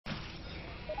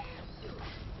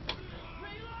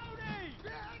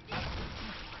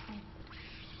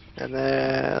And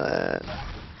then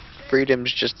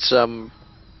Freedom's just some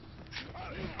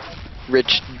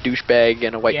rich douchebag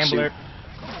in a white Gambler.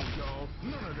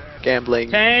 suit.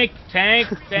 Gambling. Tank!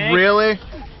 Really?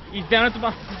 He's down at the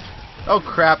bottom. Oh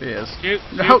crap, he is. Shoot,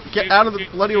 No, shoot, get shoot, out of the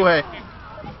shoot, bloody shoot, way.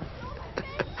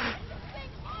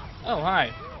 Oh,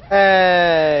 hi.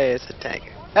 Hey, it's a tank.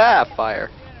 Ah, fire.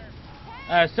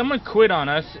 Someone quit on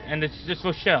us, and it's just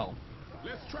Rochelle.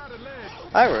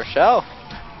 Hi, Rochelle.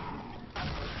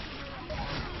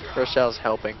 Rochelle's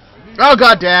helping. Oh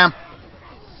goddamn!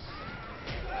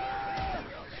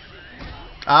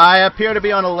 I appear to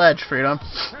be on a ledge, Freedom.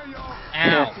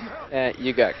 Ow.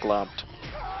 You got glumped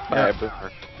by a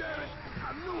boomer.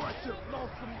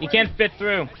 He can't fit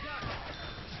through.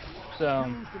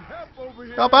 So...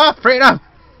 Help up, Freedom!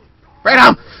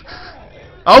 Freedom!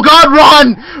 Oh god,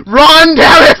 run! Run,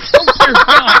 damn it! Oh dear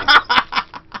God!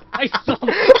 I saw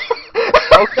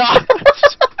Oh god!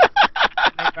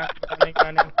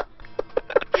 running.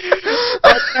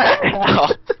 What the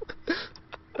hell?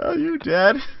 Oh, you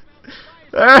dead?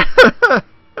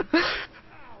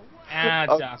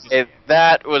 Okay,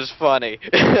 that was funny.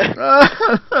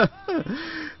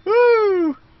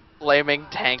 Woo! Flaming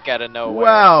tank out of nowhere.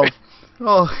 Wow.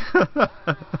 Oh.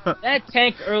 That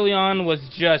tank early on was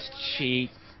just cheap.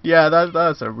 Yeah,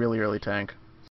 that's a really early tank.